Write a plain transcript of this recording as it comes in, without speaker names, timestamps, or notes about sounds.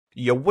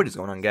Yo, what is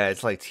going on,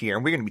 guys? Lighttz here,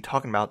 and we're going to be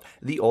talking about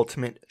the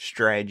ultimate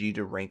strategy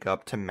to rank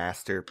up to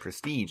Master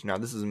Prestige. Now,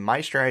 this is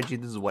my strategy.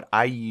 This is what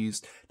I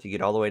used to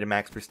get all the way to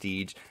Max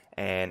Prestige,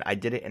 and I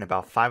did it in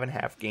about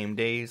 5.5 game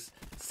days,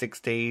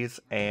 6 days,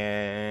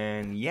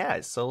 and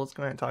yeah, so let's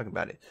go ahead and talk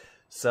about it.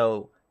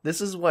 So,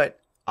 this is what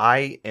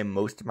I and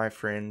most of my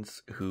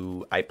friends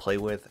who I play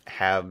with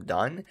have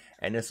done,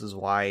 and this is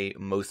why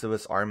most of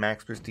us are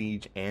max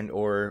prestige and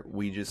or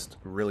we just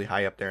really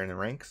high up there in the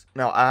ranks.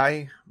 Now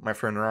my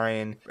friend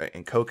Ryan,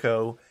 and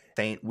Coco,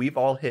 Saint, we've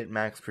all hit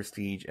max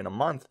prestige in a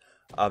month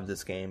of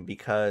this game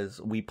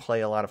because we play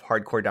a lot of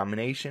hardcore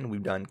domination.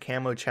 We've done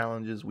camo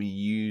challenges, we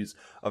use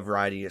a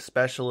variety of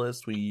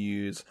specialists, we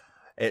use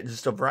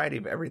just a variety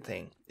of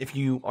everything. If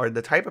you are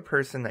the type of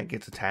person that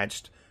gets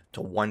attached to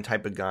one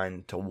type of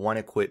gun, to one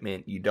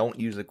equipment, you don't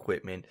use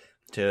equipment,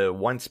 to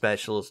one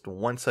specialist,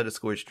 one set of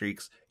score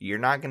streaks, you're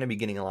not going to be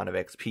getting a lot of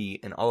XP,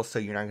 and also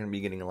you're not going to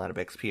be getting a lot of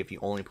XP if you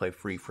only play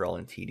free-for-all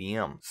and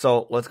TDM.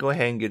 So let's go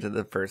ahead and get to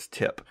the first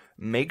tip.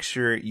 Make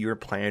sure you're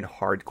playing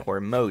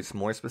hardcore modes,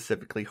 more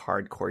specifically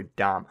hardcore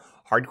dom.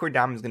 Hardcore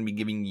dom is going to be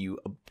giving you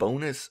a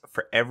bonus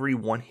for every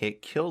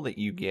one-hit kill that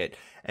you get,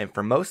 and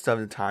for most of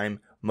the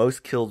time,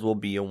 most kills will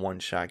be a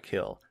one-shot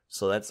kill.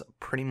 So that's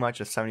pretty much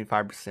a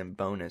 75%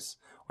 bonus,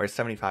 or a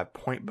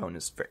 75-point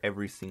bonus for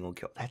every single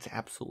kill. That's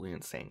absolutely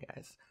insane,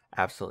 guys.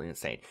 Absolutely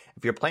insane.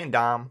 If you're playing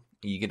Dom,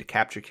 you get a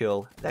capture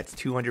kill, that's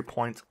 200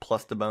 points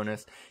plus the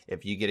bonus.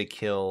 If you get a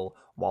kill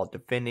while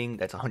defending,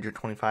 that's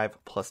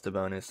 125 plus the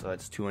bonus. So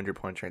that's 200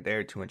 points right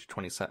there,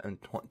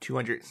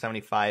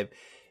 275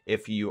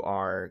 if you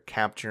are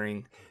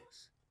capturing.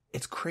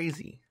 It's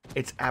crazy.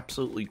 It's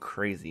absolutely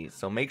crazy.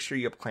 So make sure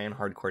you're playing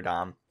hardcore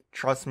Dom.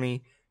 Trust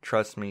me.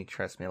 Trust me.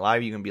 A lot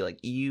of you can be like,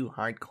 ew,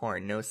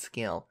 hardcore, no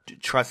skill.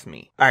 Trust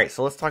me. Alright,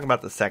 so let's talk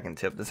about the second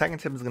tip. The second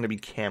tip is going to be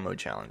camo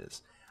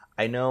challenges.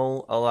 I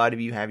know a lot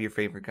of you have your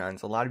favorite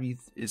guns. A lot of you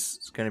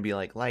is going to be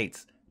like,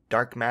 Lighttz,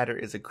 Dark Matter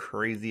is a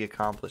crazy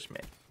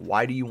accomplishment.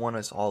 Why do you want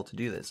us all to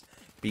do this?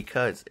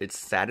 Because it's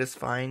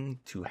satisfying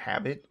to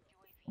have it,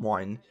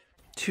 1.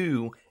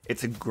 2,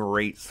 it's a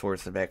great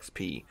source of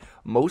XP.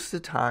 Most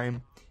of the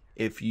time,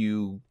 if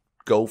you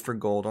go for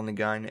gold on the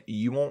gun,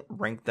 you won't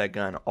rank that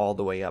gun all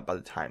the way up by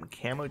the time.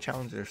 Camo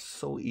challenges are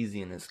so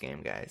easy in this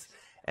game, guys.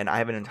 And I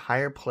have an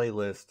entire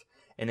playlist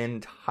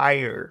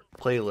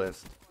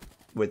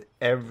with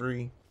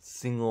every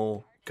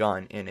single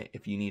gun in it.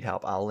 If you need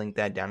help, I'll link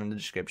that down in the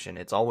description.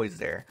 It's always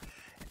there.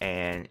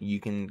 And you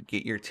can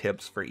get your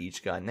tips for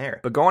each gun there.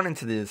 But going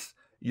into this,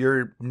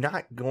 you're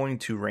not going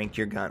to rank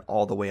your gun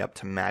all the way up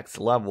to max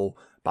level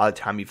by the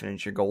time you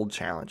finish your gold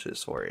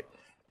challenges for it.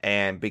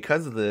 And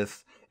because of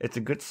this, it's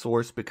a good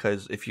source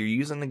because if you're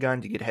using the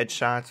gun to get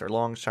headshots or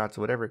long shots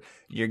or whatever,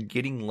 you're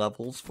getting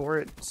levels for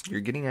it. So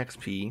you're getting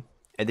XP,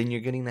 and then you're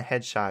getting the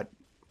headshot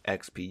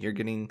XP. You're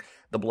getting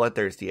the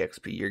bloodthirsty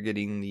XP. You're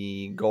getting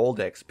the gold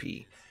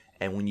XP.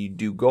 And when you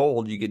do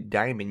gold, you get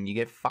diamond. You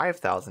get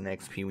 5,000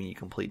 XP when you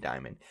complete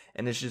diamond.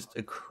 And it's just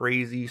a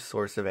crazy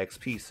source of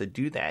XP. So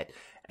do that.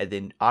 And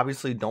then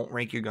obviously don't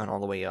rank your gun all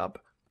the way up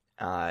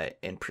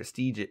and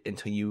prestige it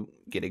until you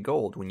get a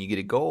gold. When you get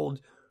a gold,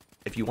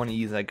 if you want to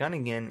use that gun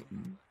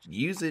again,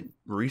 use it,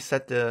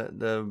 reset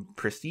the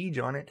prestige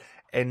on it,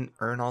 and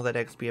earn all that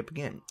XP up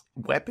again.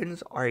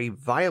 Weapons are a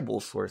viable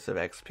source of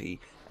XP,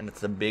 and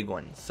it's a big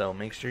one, so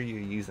make sure you're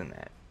using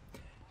that.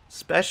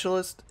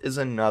 Specialist is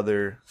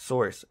another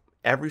source.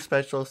 Every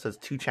specialist has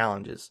 2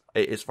 challenges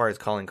as far as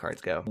calling cards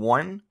go.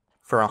 One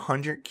for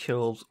 100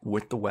 kills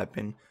with the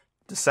weapon.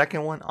 The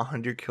second one,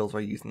 100 kills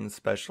while using the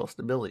specialist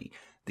ability.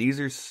 These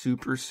are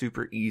super,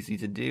 super easy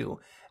to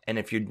do. And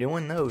if you're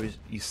doing those,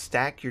 you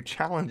stack your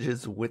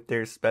challenges with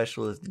their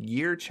specialist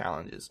gear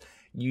challenges.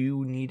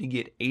 You need to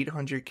get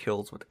 800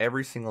 kills with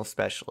every single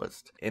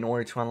specialist in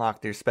order to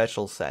unlock their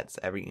special sets.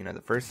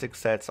 The first 6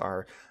 sets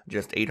are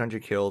just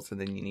 800 kills, and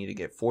then you need to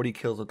get 40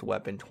 kills with the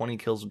weapon, 20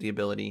 kills with the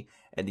ability,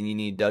 and then you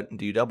need to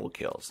do double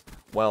kills.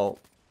 Well,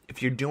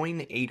 if you're doing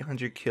the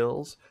 800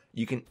 kills,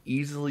 you can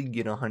easily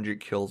get 100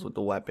 kills with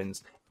the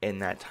weapons in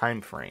that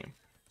time frame.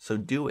 So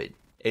do it.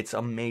 It's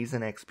amazing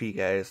XP,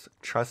 guys.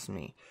 Trust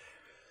me.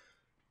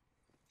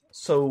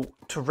 So,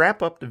 to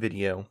wrap up the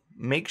video,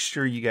 make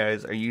sure you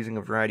guys are using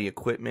a variety of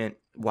equipment,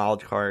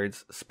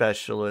 wildcards,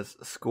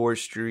 specialists, score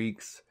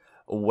streaks,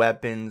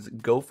 weapons.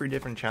 Go for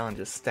different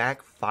challenges.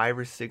 Stack 5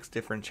 or 6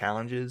 different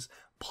challenges,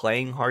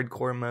 playing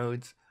hardcore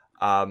modes.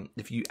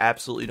 If you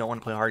absolutely don't want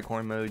to play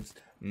hardcore modes,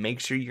 make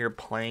sure you're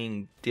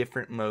playing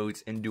different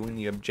modes and doing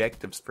the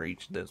objectives for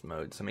each of those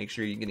modes. So make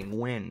sure you're getting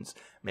wins.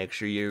 Make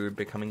sure you're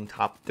becoming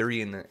top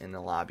 3 in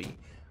the lobby.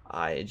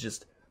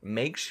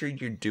 Make sure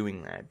you're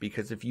doing that,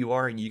 because if you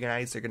are, you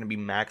guys are going to be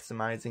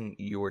maximizing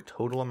your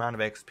total amount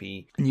of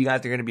XP, and you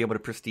guys are going to be able to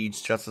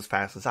prestige just as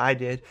fast as I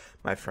did,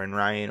 my friend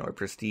Ryan, or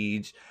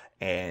Prestige,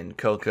 and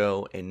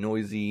Coco, and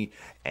Noisy,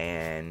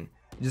 and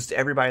just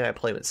everybody that I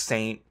play with,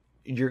 Saint.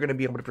 You're going to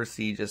be able to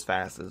prestige as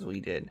fast as we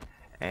did.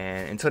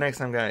 And until next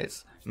time,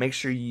 guys, make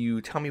sure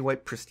you tell me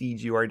what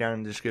prestige you are down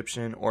in the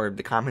description or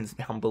the comments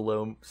down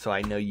below, so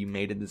I know you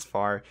made it this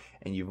far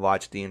and you've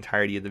watched the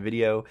entirety of the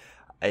video.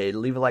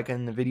 Leave a like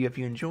on the video if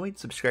you enjoyed,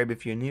 subscribe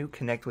if you're new,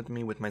 connect with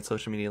me with my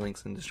social media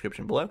links in the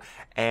description below,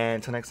 and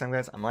until next time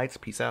guys, I'm Lighttz,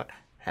 peace out,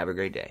 have a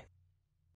great day.